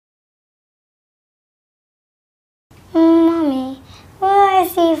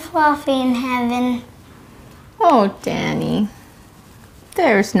see Fluffy in heaven. Oh, Danny.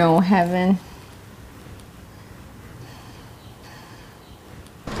 There's no heaven.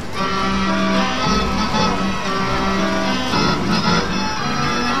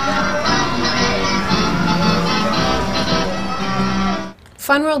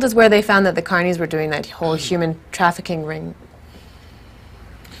 Fun World is where they found that the carnies were doing that whole human trafficking ring.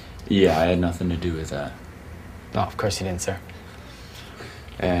 Yeah, I had nothing to do with that. No, of course you didn't, sir.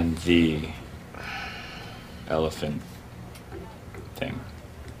 And the elephant thing.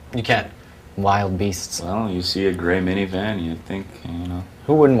 You can't. Wild beasts. Well, you see a gray minivan, you'd think, you know.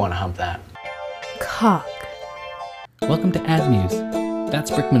 Who wouldn't want to hump that? Cock. Welcome to Admuse. That's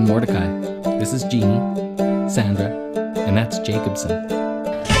Brickman Mordecai. This is Jeannie, Sandra, and that's Jacobson.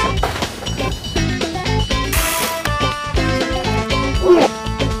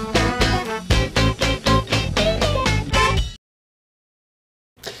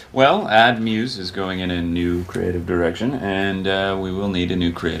 Well, Admuse is going in a new creative direction, and we will need a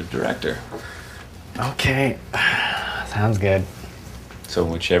new creative director. Okay. Sounds good. So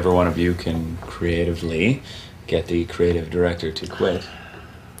whichever one of you can creatively get the creative director to quit.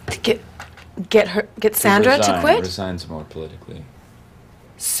 To get Sandra to quit? Resign some more politically.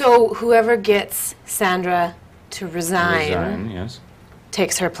 So whoever gets Sandra to resign yes.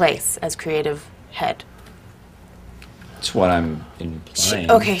 takes her place as creative head. That's what I'm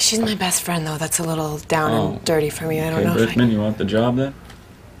implying. Okay, she's my best friend though. That's a little down and dirty for me. I don't know. Okay, Brickman, you want the job then?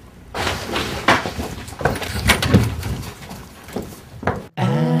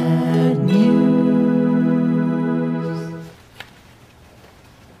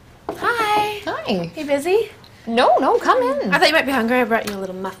 Hi. Hi. You busy? No, come in. I thought you might be hungry. I brought you a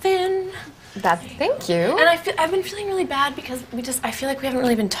little muffin. Thank you. And I've been feeling really bad because I feel like we haven't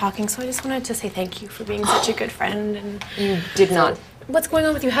really been talking, so I just wanted to say thank you for being such a good friend. And You did not. What's going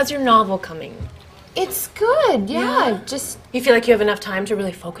on with you? How's your novel coming? It's good, yeah. Just, You feel like you have enough time to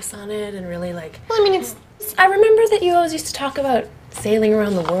really focus on it and really like... well, I mean, it's, I remember that you always used to talk about sailing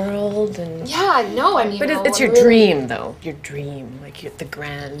around the world and... yeah, no, I mean, But no, it's your really- dream, though. Your dream, like the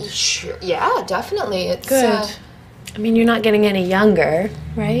grand... Sure, yeah, definitely. It's Good. I mean, you're not getting any younger,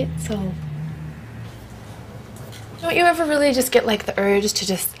 right? So... Don't you ever really just get like the urge to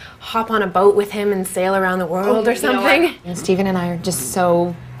just hop on a boat with him and sail around the world or something? And Steven and I are just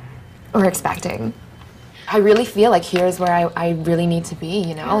so, we're expecting. I really feel like here's where I really need to be,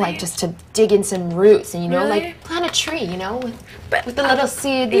 you know? Really? Like just to dig in some roots and, you know, Really? like plant a tree, you know, with But- the little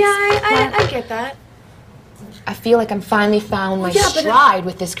seed. Yeah, that's I get that. I feel like I'm finally found my yeah, but stride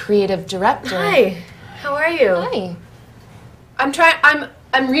with this creative director. Hi, how are you? Hi.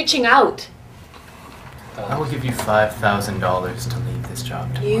 I'm reaching out. I will give you $5,000 to leave this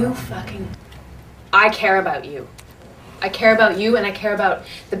job tomorrow. You fucking... I care about you. I care about you and I care about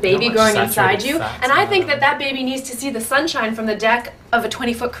the baby much growing saturated inside you. fats And I in think that. that baby needs to see the sunshine from the deck of a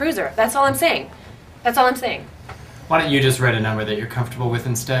 20-foot cruiser. That's all I'm saying. That's all I'm saying. Why don't you just write a number that you're comfortable with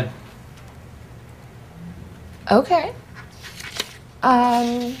instead? Okay.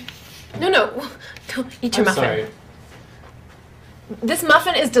 No, don't eat your I'm muffin. sorry. This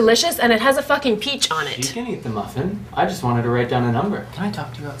muffin is delicious and it has a fucking peach on You it. can eat the muffin. I just wanted to write down a number. Can I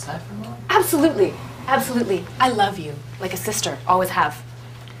talk to you outside for a moment? Absolutely. Absolutely. I love you. Like a sister. Always have.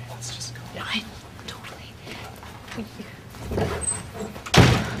 Let's just go. Yeah, totally.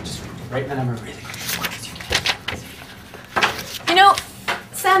 Just write the number really quick. You know,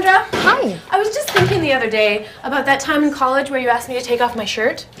 Sandra? Hi. I was just thinking the other day about that time in college where you asked me to take off my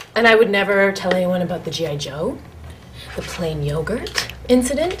shirt, and I would never tell anyone about the G.I. Joe, the plain yogurt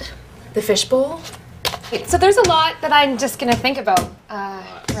incident, the fishbowl. So there's a lot that I'm just gonna think about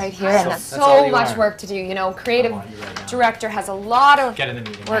right here, and that's That's all so you much are. work to do. You know, creative I want you right now. director has a lot of Get in the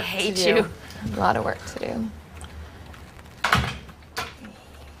meeting. work hate to do. you. A lot of work to do.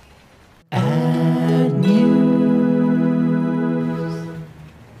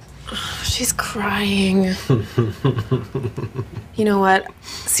 She's crying. You know what?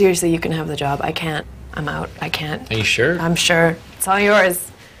 Seriously, you can have the job. I can't. I'm out. I can't. Are you sure? I'm sure. It's all yours.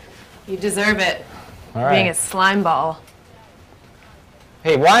 You deserve it. All Being a right. slime ball.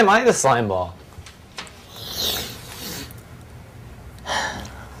 Hey, why am I the slime ball?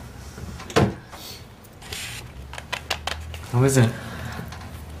 Who is it?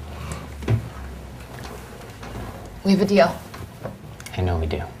 We have a deal. I know we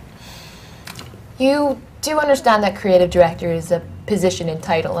do. You do understand that creative director is a position and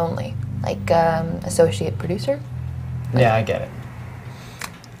title only, like associate producer? Yeah, I get it.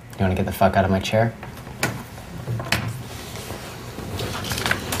 You want to get the fuck out of my chair?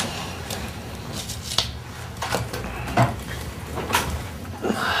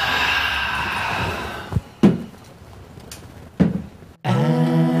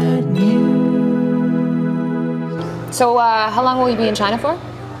 So, how long will you be in China for?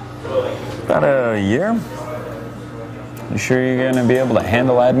 About a year. You sure you're gonna be able to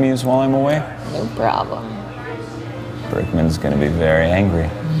handle Admuse while I'm away? No problem. Brickman's gonna be very angry.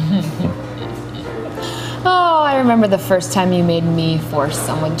 Oh, I remember the first time you made me force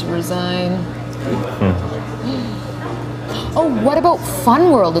someone to resign. Oh, what about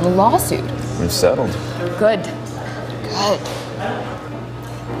Fun World and the lawsuit? We've settled. Good. Good.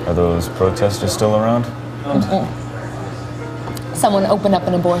 Are those protesters still around? Someone opened up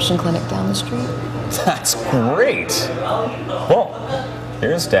an abortion clinic down the street. That's great! Well,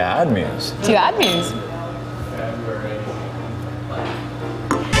 here's to Admuse. To Admuse.